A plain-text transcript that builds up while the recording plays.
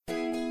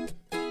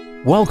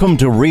Welcome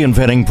to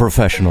Reinventing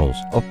Professionals,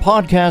 a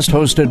podcast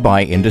hosted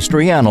by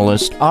industry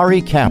analyst Ari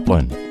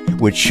Kaplan,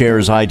 which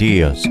shares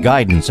ideas,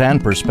 guidance,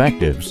 and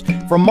perspectives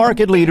from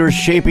market leaders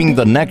shaping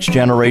the next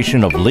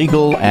generation of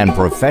legal and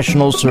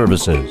professional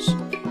services.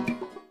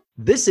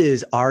 This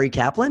is Ari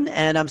Kaplan,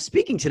 and I'm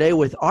speaking today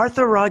with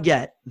Arthur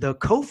Raugette, the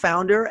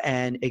co-founder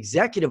and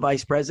executive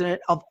vice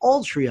president of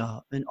Altria,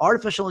 an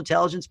artificial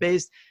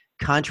intelligence-based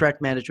contract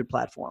management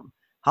platform.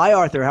 Hi,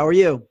 Arthur. How are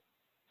you?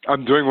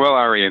 I'm doing well,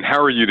 Ari, and how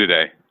are you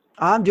today?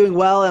 I'm doing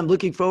well. I'm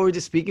looking forward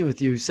to speaking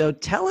with you. So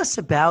tell us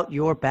about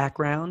your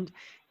background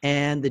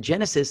and the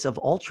genesis of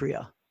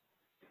Altria.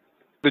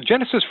 The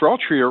genesis for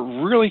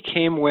Altria really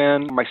came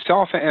when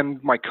myself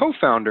and my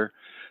co-founder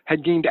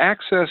had gained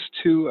access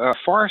to a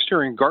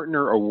Forrester and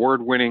Gartner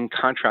award-winning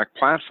contract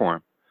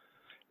platform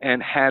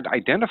and had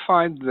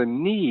identified the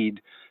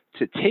need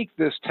to take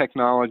this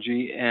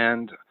technology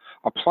and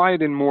apply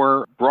it in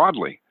more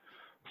broadly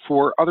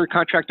for other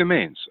contract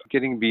domains,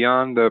 getting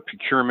beyond the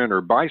procurement or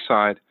buy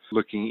side,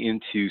 looking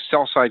into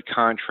sell-side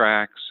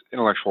contracts,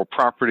 intellectual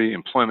property,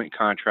 employment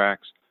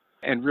contracts,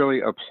 and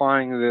really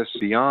applying this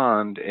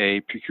beyond a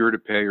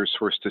procure-to-pay or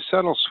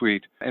source-to-settle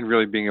suite and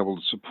really being able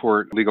to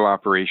support legal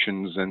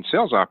operations and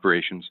sales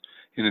operations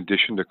in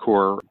addition to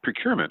core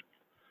procurement.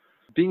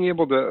 Being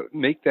able to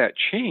make that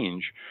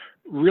change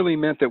really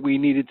meant that we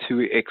needed to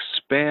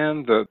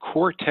expand the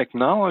core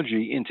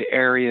technology into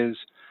areas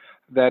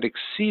that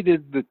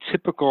exceeded the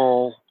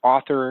typical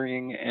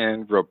authoring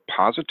and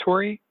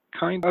repository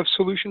kind of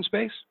solution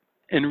space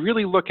and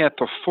really look at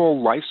the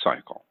full life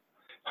cycle,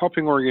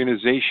 helping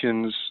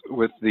organizations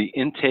with the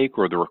intake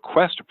or the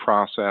request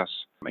process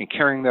and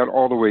carrying that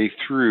all the way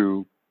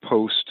through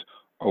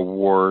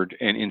post-award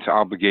and into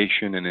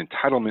obligation and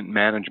entitlement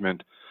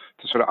management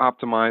to sort of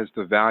optimize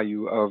the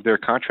value of their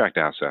contract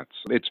assets.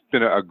 It's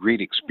been a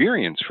great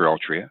experience for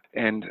Altria,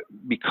 and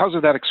because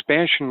of that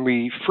expansion,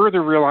 we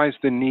further realized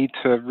the need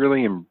to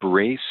really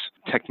embrace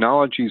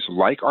technologies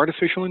like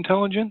artificial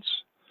intelligence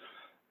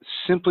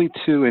simply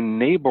to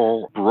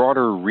enable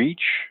broader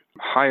reach,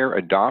 higher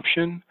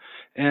adoption,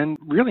 and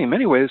really in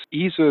many ways,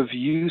 ease of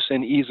use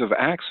and ease of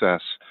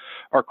access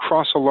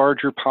across a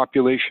larger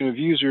population of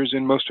users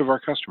in most of our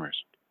customers.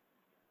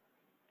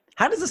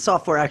 How does the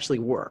software actually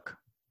work?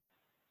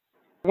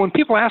 When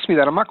people ask me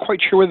that, I'm not quite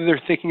sure whether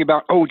they're thinking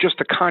about, just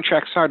the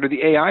contract side or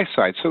the AI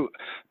side. So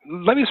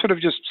let me sort of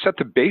just set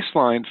the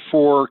baseline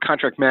for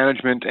contract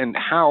management and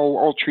how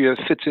Altria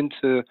fits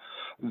into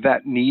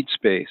that need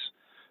space.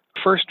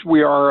 First,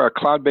 we are a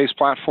cloud-based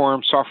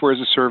platform, software as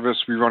a service.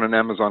 We run on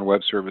Amazon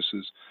Web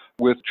Services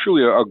with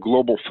truly a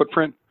global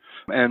footprint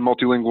and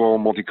multilingual,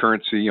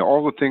 multi-currency,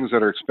 all the things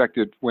that are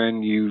expected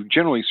when you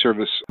generally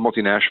service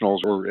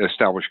multinationals or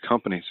established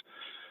companies.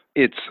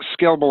 It's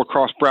scalable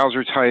across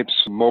browser types,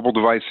 mobile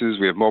devices.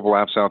 We have mobile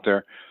apps out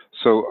there.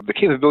 So the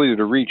capability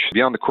to reach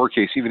beyond the core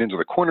case, even into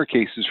the corner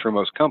cases for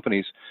most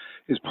companies,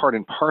 is part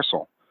and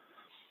parcel.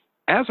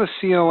 As a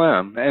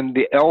CLM, and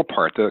the L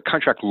part, the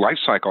contract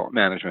lifecycle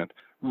management,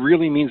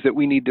 really means that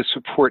we need to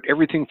support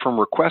everything from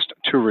request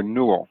to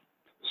renewal.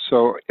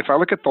 So if I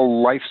look at the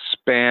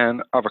lifespan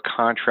of a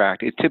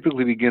contract, it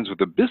typically begins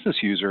with a business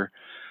user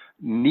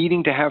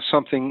needing to have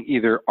something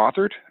either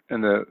authored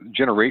in the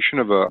generation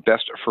of a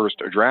best first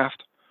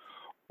draft,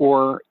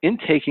 or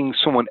intaking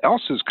someone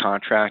else's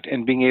contract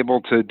and being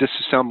able to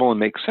disassemble and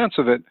make sense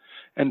of it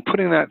and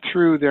putting that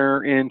through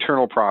their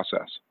internal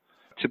process.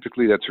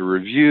 Typically that's a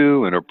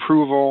review, an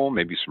approval,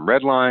 maybe some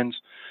red lines,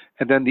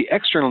 and then the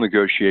external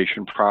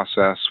negotiation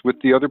process with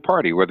the other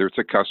party, whether it's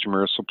a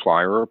customer, a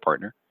supplier, or a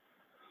partner.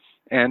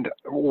 And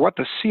what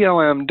the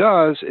CLM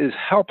does is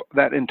help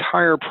that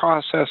entire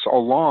process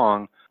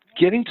along,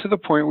 getting to the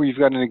point where you've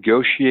got a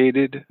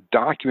negotiated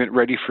document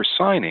ready for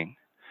signing.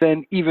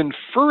 Then even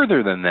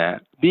further than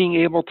that, being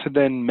able to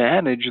then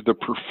manage the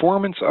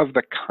performance of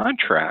the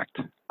contract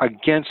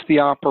against the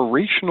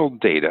operational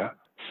data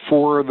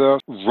for the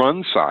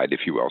run side,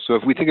 if you will. So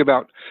if we think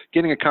about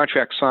getting a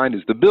contract signed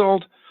as the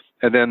build,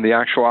 and then the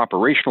actual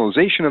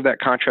operationalization of that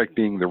contract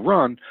being the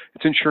run,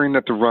 it's ensuring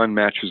that the run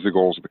matches the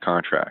goals of the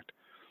contract.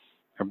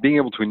 And being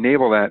able to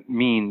enable that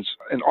means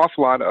an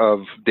awful lot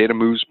of data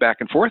moves back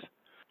and forth,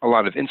 a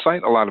lot of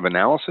insight, a lot of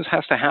analysis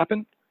has to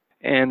happen.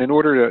 And in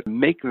order to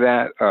make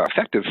that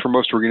effective for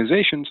most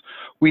organizations,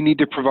 we need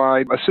to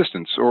provide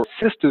assistance or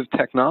assistive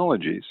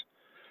technologies.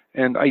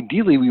 And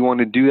ideally, we want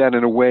to do that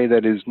in a way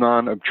that is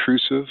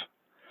non-obtrusive.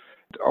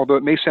 Although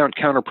it may sound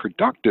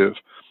counterproductive,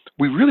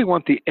 we really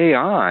want the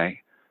AI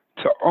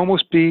to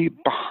almost be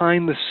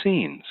behind the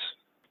scenes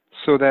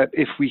so that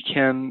if we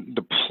can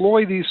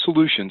deploy these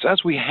solutions,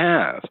 as we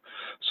have,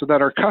 so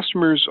that our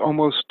customers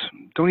almost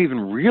don't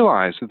even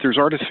realize that there's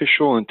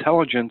artificial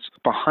intelligence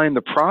behind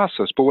the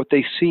process, but what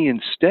they see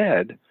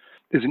instead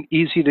is an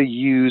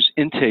easy-to-use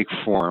intake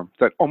form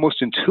that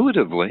almost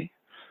intuitively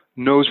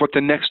knows what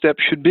the next step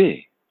should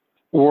be,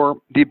 or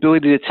the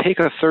ability to take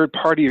a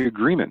third-party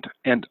agreement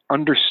and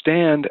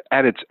understand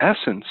at its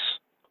essence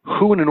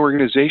who in an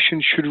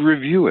organization should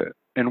review it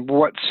and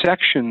what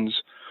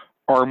sections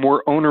are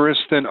more onerous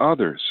than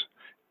others,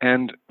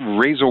 and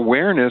raise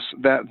awareness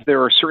that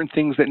there are certain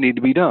things that need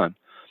to be done.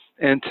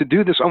 And to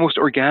do this almost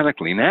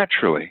organically,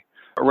 naturally,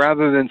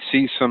 rather than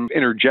see some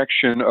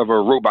interjection of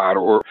a robot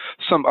or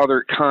some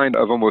other kind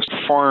of almost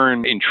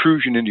foreign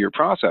intrusion into your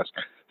process,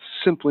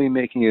 simply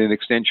making it an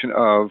extension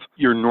of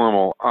your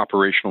normal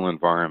operational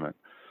environment.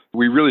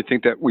 We really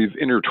think that we've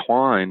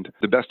intertwined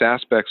the best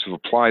aspects of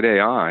applied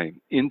AI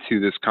into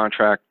this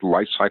contract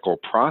lifecycle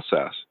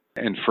process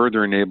and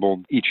further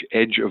enabled each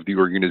edge of the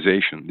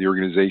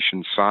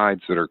organization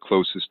sides that are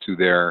closest to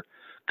their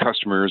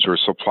customers or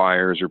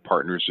suppliers or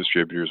partners,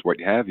 distributors, what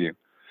have you,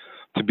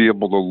 to be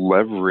able to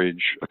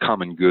leverage a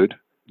common good,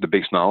 the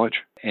base knowledge,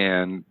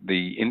 and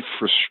the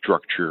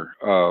infrastructure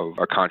of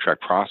a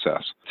contract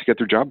process to get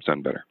their jobs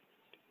done better.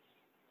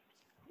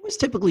 Who's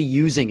typically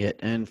using it,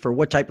 and for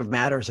what type of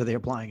matters are they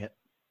applying it?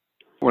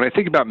 When I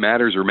think about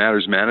matters or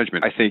matters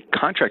management, I think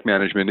contract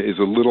management is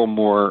a little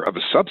more of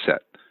a subset.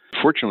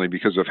 Fortunately,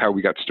 because of how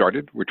we got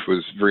started, which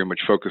was very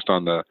much focused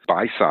on the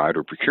buy side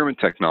or procurement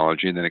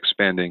technology, and then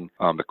expanding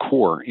the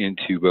core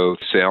into both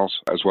sales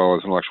as well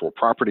as intellectual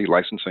property,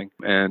 licensing,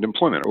 and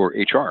employment or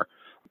HR,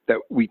 that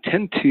we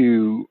tend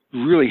to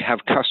really have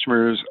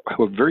customers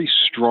who have very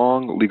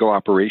strong legal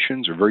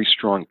operations or very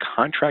strong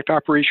contract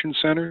operations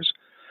centers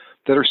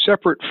that are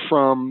separate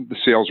from the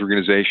sales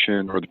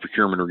organization or the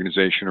procurement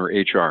organization or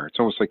HR. It's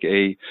almost like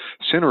a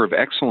center of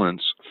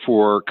excellence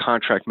for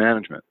contract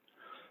management.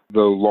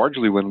 Though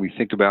largely when we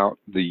think about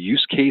the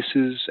use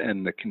cases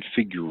and the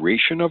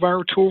configuration of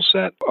our tool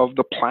set of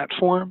the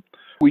platform,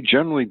 we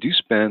generally do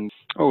spend,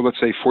 let's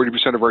say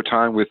 40% of our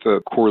time with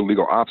the core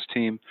legal ops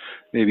team,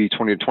 maybe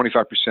 20 to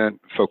 25%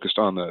 focused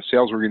on the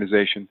sales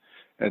organization,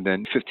 and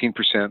then 15%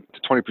 to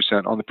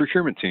 20% on the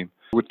procurement team,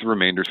 with the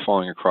remainder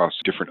falling across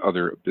different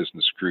other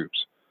business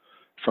groups.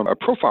 From a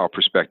profile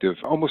perspective,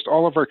 almost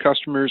all of our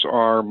customers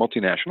are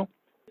multinational,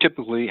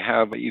 typically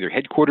have either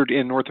headquartered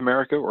in North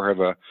America or have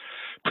a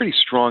pretty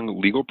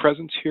strong legal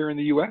presence here in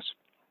the U.S.,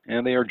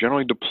 and they are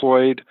generally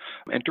deployed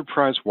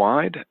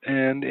enterprise-wide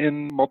and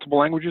in multiple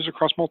languages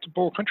across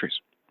multiple countries.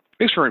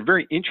 Makes for a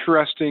very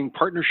interesting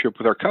partnership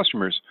with our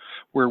customers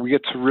where we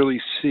get to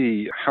really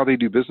see how they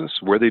do business,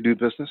 where they do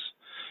business,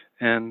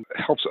 and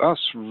helps us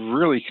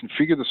really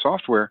configure the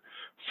software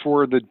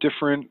for the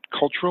different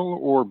cultural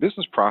or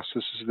business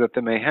processes that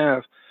they may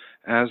have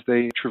as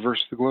they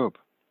traverse the globe.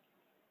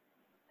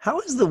 How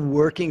has the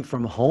working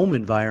from home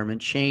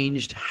environment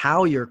changed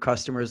how your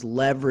customers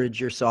leverage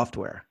your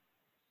software?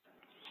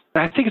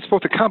 I think it's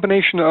both a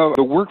combination of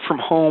the work from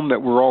home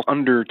that we're all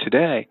under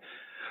today,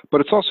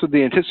 but it's also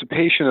the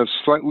anticipation of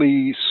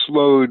slightly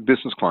slowed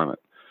business climate.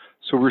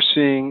 So we're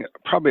seeing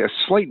probably a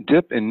slight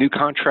dip in new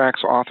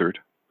contracts authored.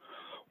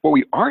 What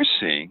we are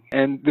seeing,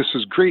 and this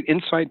is great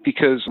insight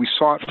because we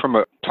saw it from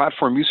a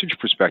platform usage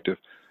perspective,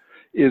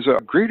 is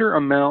a greater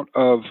amount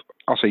of,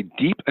 I'll say,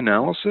 deep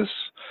analysis,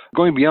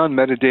 going beyond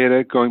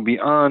metadata, going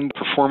beyond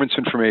performance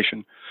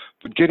information,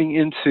 but getting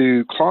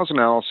into clause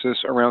analysis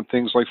around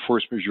things like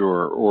force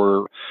majeure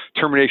or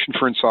termination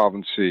for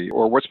insolvency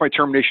or what's my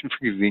termination for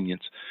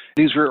convenience.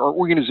 These were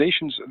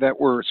organizations that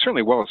were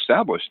certainly well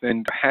established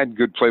and had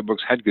good playbooks,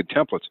 had good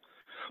templates,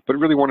 but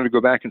really wanted to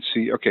go back and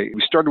see, okay,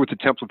 we started with a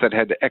template that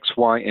had the X,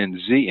 Y, and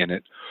Z in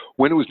it.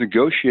 When it was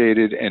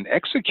negotiated and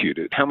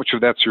executed, how much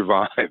of that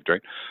survived,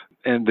 right?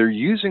 And they're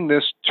using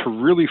this to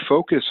really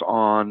focus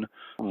on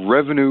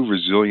revenue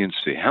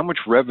resiliency. How much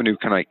revenue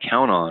can I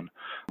count on?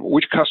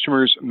 Which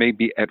customers may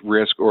be at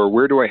risk, or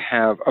where do I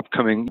have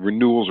upcoming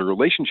renewals or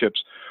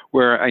relationships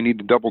where I need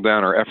to double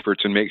down our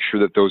efforts and make sure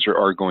that those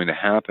are going to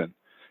happen?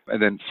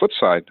 And then flip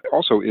side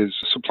also is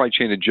supply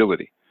chain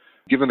agility.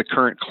 Given the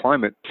current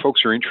climate,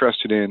 folks are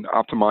interested in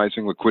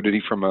optimizing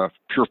liquidity from a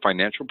pure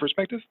financial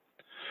perspective.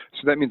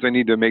 So that means I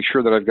need to make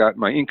sure that I've got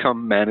my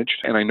income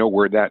managed and I know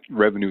where that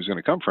revenue is going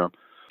to come from.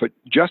 But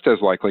just as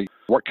likely,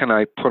 what can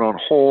I put on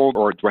hold,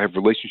 or do I have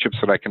relationships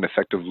that I can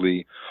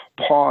effectively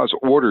pause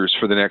orders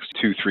for the next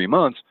 2-3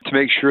 months to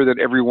make sure that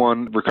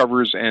everyone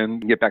recovers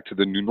and get back to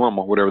the new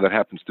normal, whatever that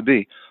happens to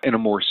be, in a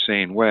more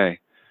sane way?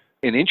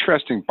 An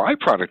interesting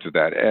byproduct of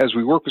that, as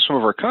we work with some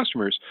of our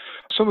customers,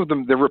 some of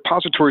them, their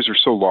repositories are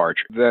so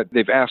large that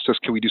they've asked us,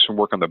 can we do some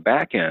work on the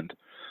back end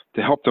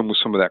to help them with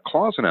some of that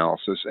clause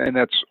analysis? And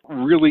that's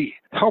really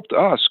helped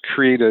us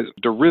create a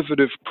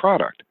derivative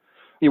product.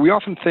 You know, we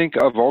often think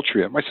of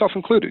Altria, myself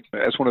included,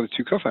 as one of the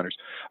two co-founders,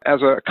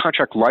 as a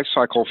contract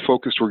lifecycle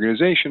focused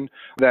organization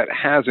that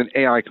has an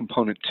AI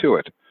component to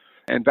it.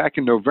 And back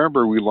in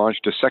November, we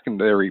launched a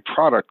secondary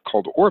product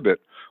called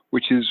Orbit,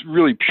 which is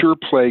really pure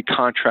play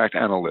contract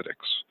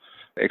analytics,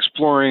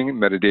 exploring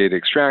metadata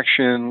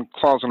extraction,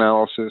 clause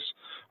analysis,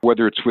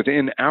 whether it's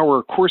within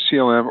our core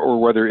CLM or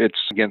whether it's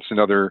against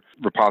another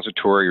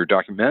repository or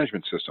document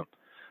management system.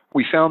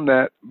 We found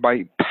that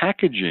by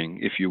packaging,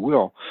 if you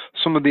will,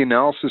 some of the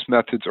analysis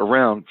methods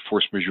around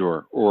force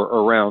majeure or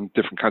around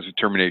different kinds of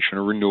termination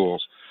or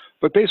renewals,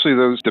 but basically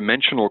those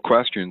dimensional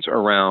questions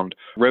around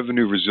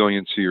revenue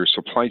resiliency or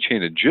supply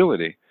chain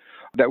agility,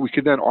 that we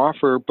could then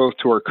offer both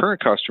to our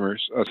current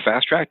customers a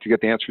fast track to get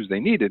the answers they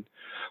needed,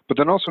 but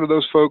then also to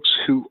those folks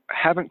who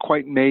haven't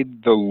quite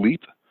made the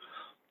leap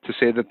to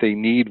say that they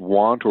need,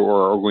 want,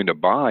 or are going to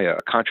buy a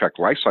contract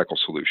lifecycle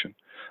solution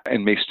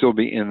and may still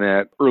be in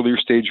that earlier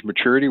stage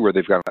maturity where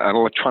they've got an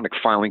electronic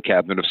filing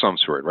cabinet of some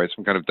sort, right?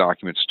 Some kind of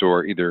document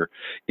store, either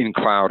in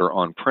cloud or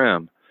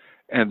on-prem,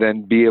 and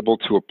then be able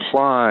to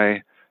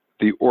apply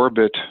the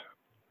Orbit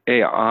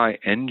AI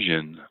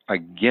engine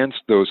against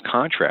those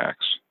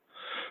contracts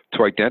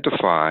to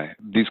identify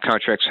these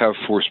contracts have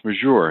force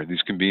majeure.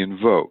 These can be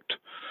invoked.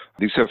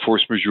 These have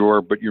force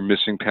majeure, but you're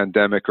missing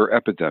pandemic or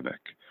epidemic.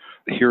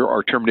 Here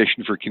are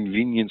termination for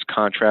convenience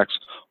contracts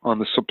on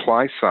the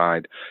supply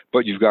side,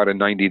 but you've got a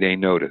 90-day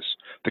notice.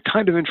 The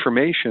kind of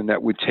information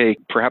that would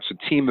take perhaps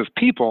a team of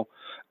people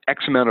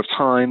X amount of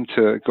time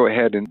to go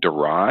ahead and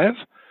derive.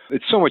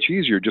 It's so much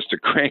easier just to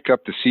crank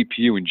up the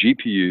CPU and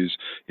GPUs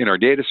in our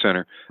data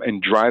center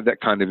and drive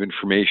that kind of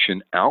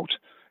information out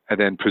and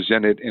then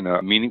present it in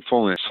a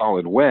meaningful and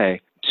solid way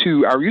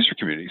to our user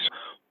communities.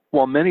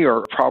 While many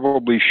are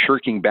probably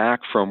shirking back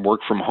from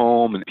work from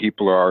home and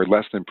people are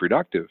less than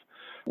productive,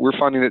 we're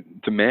finding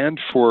that demand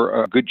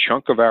for a good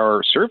chunk of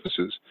our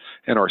services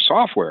and our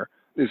software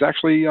is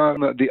actually on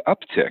the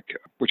uptick,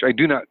 which I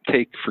do not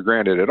take for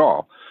granted at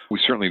all. We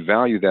certainly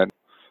value that.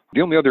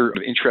 The only other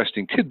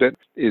interesting tidbit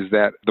is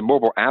that the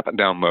mobile app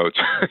downloads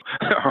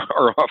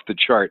are off the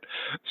chart.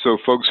 So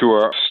folks who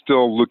are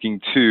still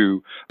looking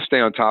to stay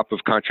on top of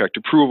contract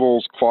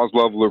approvals, clause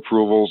level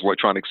approvals,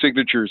 electronic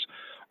signatures,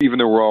 even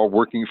though we're all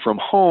working from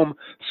home,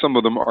 some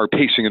of them are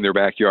pacing in their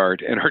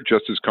backyard and are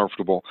just as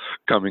comfortable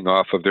coming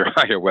off of their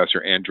iOS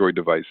or Android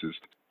devices.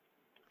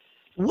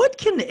 What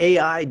can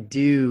AI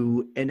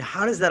do, and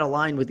how does that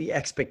align with the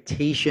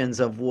expectations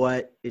of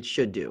what it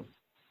should do?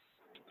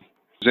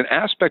 There's an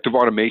aspect of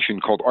automation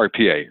called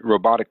RPA,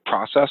 robotic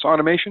process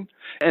automation,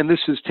 and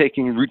this is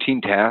taking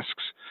routine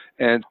tasks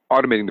and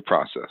automating the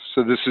process.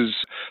 So this is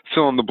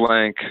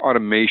fill-in-the-blank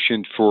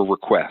automation for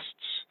requests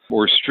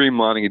or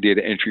streamlining a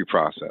data entry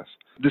process.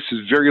 This is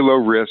very low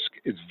risk.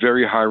 It's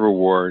very high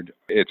reward.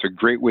 It's a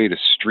great way to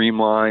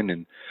streamline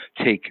and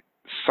take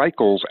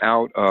cycles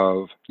out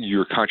of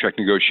your contract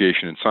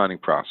negotiation and signing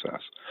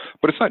process.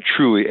 But it's not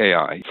truly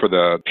AI for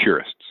the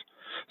purists.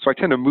 So I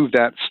tend to move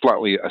that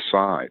slightly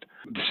aside.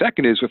 The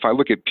second is if I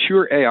look at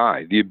pure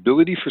AI, the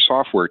ability for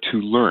software to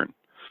learn,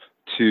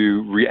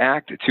 to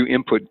react to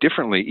input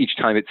differently each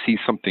time it sees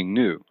something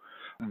new,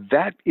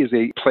 that is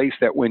a place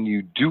that when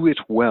you do it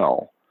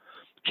well,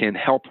 can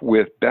help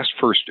with best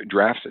first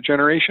draft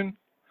generation.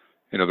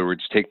 In other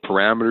words, take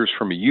parameters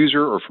from a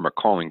user or from a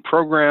calling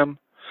program,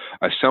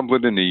 assemble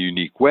it in a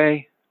unique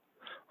way,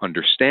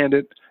 understand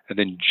it, and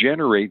then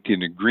generate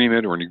an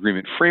agreement or an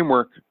agreement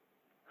framework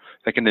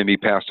that can then be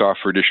passed off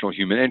for additional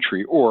human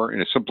entry or,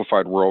 in a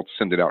simplified world,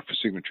 send it out for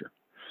signature.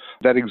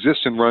 That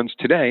exists and runs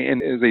today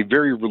and is a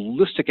very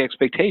realistic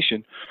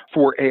expectation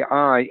for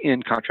AI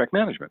in contract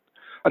management.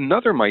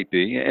 Another might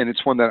be, and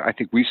it's one that I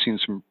think we've seen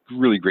some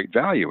really great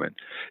value in,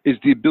 is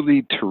the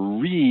ability to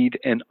read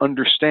and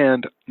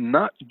understand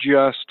not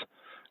just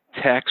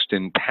text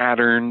and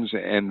patterns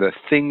and the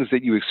things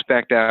that you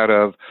expect out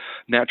of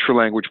natural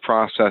language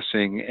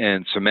processing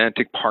and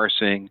semantic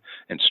parsing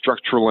and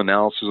structural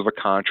analysis of a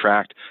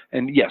contract.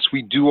 And yes,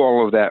 we do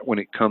all of that when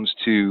it comes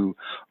to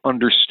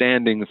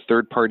understanding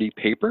third-party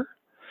paper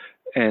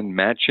and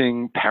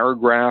matching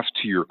paragraphs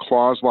to your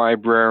clause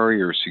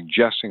library or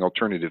suggesting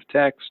alternative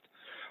text.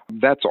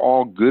 That's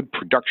all good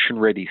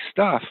production-ready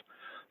stuff.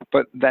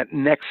 But that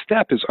next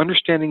step is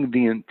understanding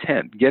the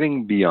intent,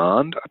 getting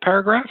beyond a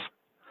paragraph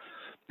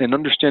and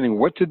understanding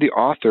what did the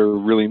author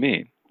really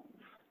mean.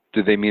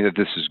 Did they mean that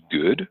this is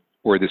good,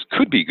 or this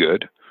could be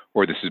good,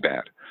 or this is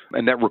bad?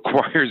 And that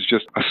requires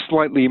just a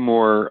slightly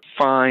more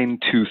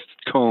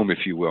fine-toothed comb,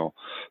 if you will,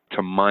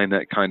 to mine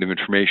that kind of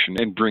information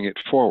and bring it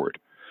forward.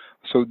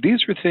 So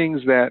these are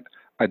things that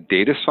a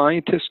data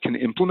scientist can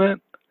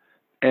implement,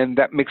 and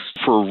that makes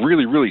for a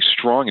really, really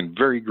strong and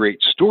very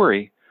great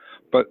story.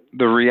 But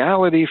the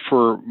reality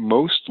for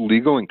most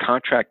legal and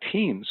contract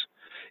teams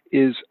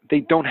is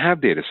they don't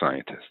have data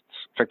scientists.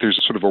 In fact,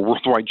 there's sort of a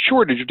worldwide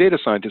shortage of data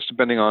scientists,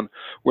 depending on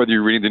whether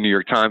you're reading the New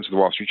York Times or the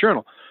Wall Street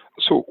Journal.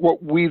 So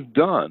what we've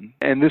done,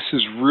 and this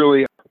is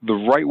really the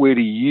right way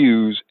to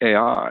use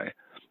AI,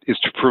 is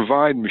to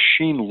provide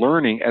machine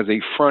learning as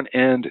a front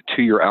end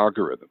to your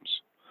algorithms.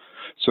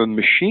 So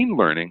machine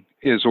learning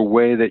is a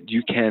way that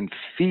you can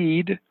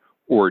feed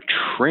or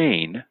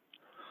train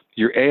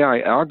your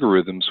AI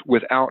algorithms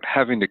without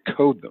having to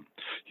code them.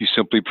 You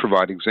simply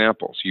provide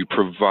examples. You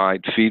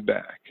provide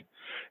feedback.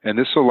 And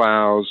this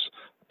allows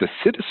the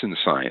citizen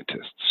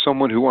scientist,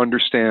 someone who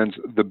understands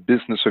the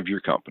business of your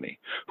company,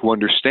 who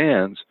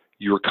understands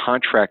your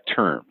contract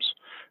terms,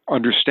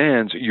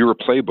 understands your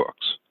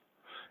playbooks,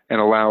 and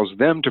allows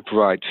them to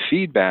provide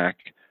feedback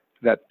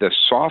that the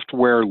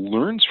software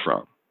learns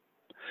from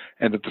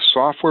and that the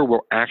software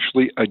will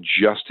actually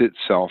adjust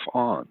itself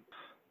on.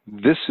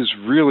 This is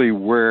really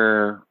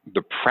where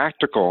the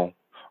practical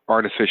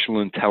artificial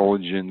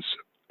intelligence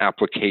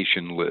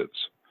application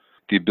lives.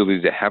 The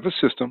ability to have a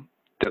system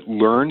that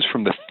learns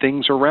from the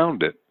things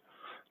around it,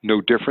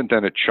 no different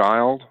than a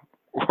child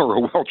or a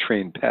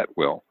well-trained pet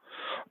will,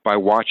 by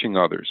watching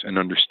others and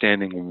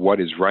understanding what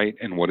is right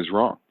and what is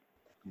wrong.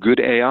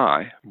 Good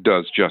AI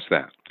does just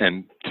that.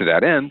 And to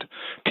that end,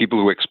 people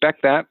who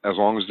expect that, as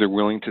long as they're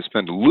willing to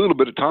spend a little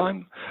bit of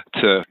time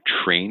to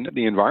train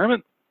the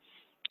environment,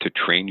 to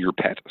train your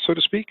pet, so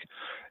to speak,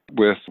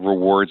 with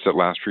rewards that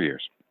last for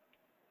years.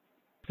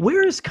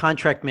 Where is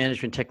contract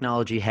management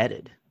technology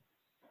headed?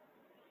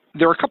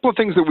 There are a couple of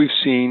things that we've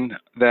seen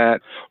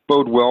that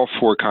bode well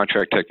for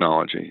contract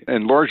technology.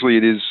 And largely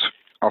it is,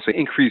 I'll say,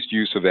 increased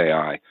use of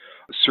AI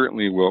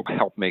certainly will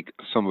help make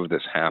some of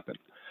this happen.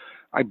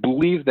 I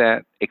believe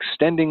that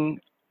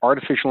extending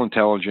artificial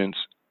intelligence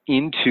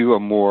into a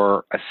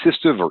more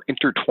assistive or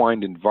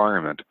intertwined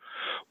environment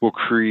will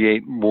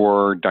create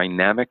more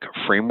dynamic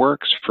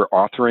frameworks for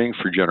authoring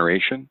for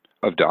generation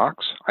of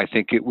docs. I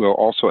think it will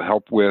also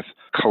help with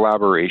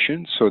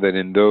collaboration so that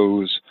in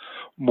those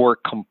more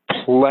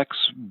complex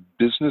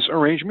business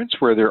arrangements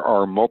where there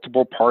are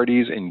multiple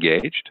parties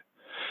engaged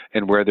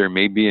and where there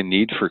may be a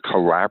need for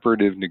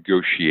collaborative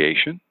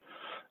negotiation,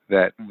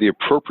 that the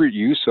appropriate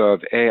use of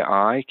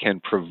AI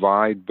can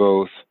provide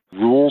both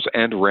rules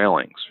and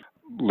railings.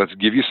 Let's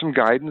give you some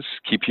guidance,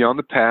 keep you on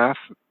the path,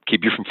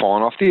 keep you from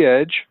falling off the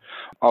edge,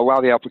 allow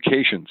the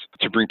applications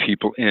to bring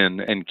people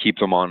in and keep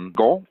them on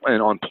goal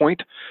and on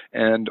point,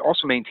 and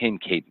also maintain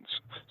cadence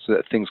so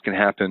that things can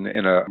happen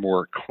in a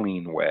more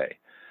clean way.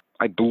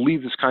 I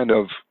believe this kind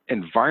of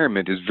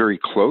environment is very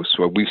close.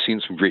 Well, we've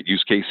seen some great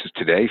use cases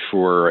today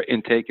for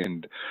intake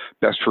and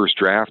best first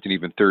draft and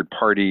even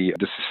third-party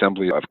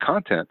disassembly of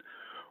content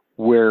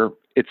where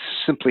it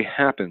simply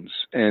happens.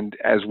 And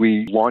as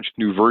we launched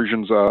new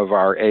versions of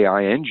our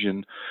AI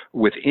engine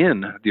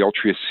within the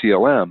Altria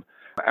CLM,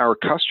 our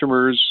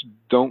customers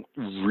don't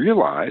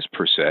realize,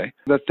 per se,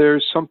 that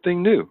there's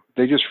something new.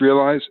 They just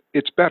realize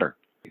it's better.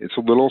 It's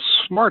a little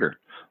smarter.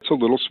 It's a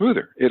little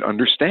smoother. It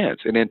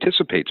understands. It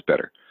anticipates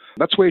better.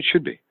 That's the way it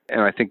should be.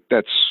 And I think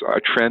that's a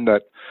trend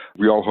that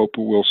we all hope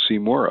we'll see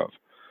more of.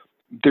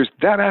 There's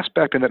that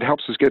aspect, and that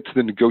helps us get to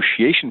the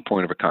negotiation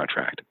point of a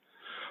contract.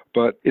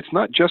 But it's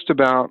not just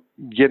about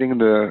getting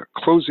the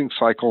closing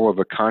cycle of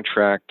a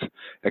contract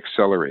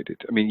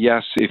accelerated. I mean,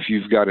 yes, if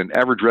you've got an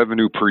average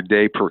revenue per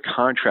day per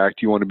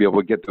contract, you want to be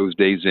able to get those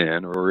days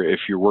in. Or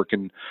if you're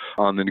working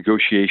on the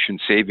negotiation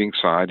saving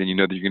side and you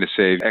know that you're going to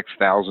save X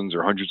thousands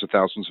or hundreds of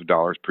thousands of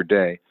dollars per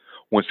day,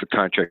 once the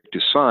contract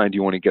is signed,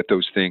 you want to get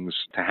those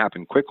things to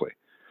happen quickly.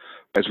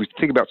 As we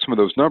think about some of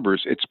those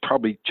numbers, it's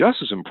probably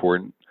just as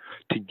important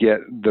to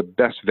get the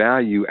best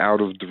value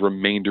out of the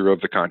remainder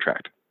of the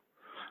contract.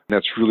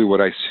 That's really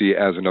what I see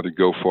as another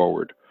go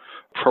forward.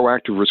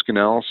 Proactive risk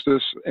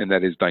analysis, and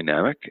that is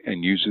dynamic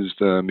and uses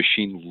the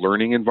machine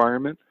learning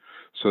environment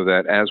so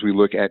that as we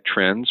look at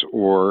trends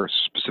or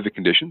specific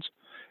conditions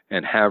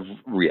and have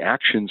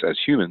reactions as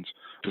humans,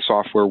 the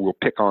software will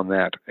pick on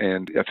that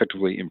and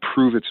effectively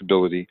improve its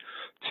ability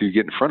to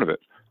get in front of it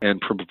and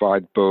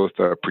provide both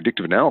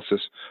predictive analysis,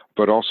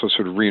 but also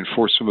sort of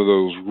reinforce some of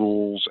those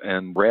rules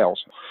and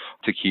rails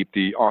to keep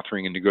the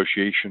authoring and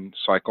negotiation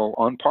cycle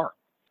on par.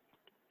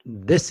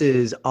 This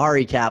is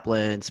Ari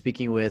Kaplan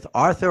speaking with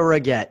Arthur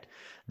Raguette,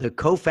 the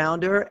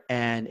co-founder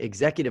and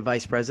executive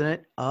vice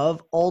president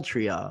of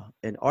Altria,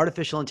 an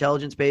artificial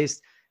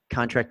intelligence-based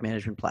contract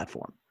management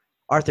platform.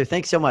 Arthur,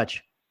 thanks so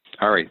much.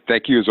 All right.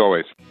 Thank you as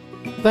always.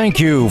 Thank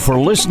you for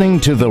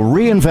listening to the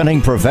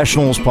Reinventing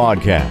Professionals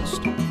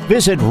podcast.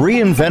 Visit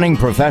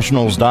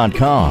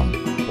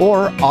reinventingprofessionals.com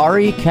or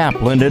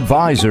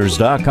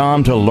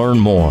arikaplanadvisors.com to learn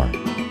more.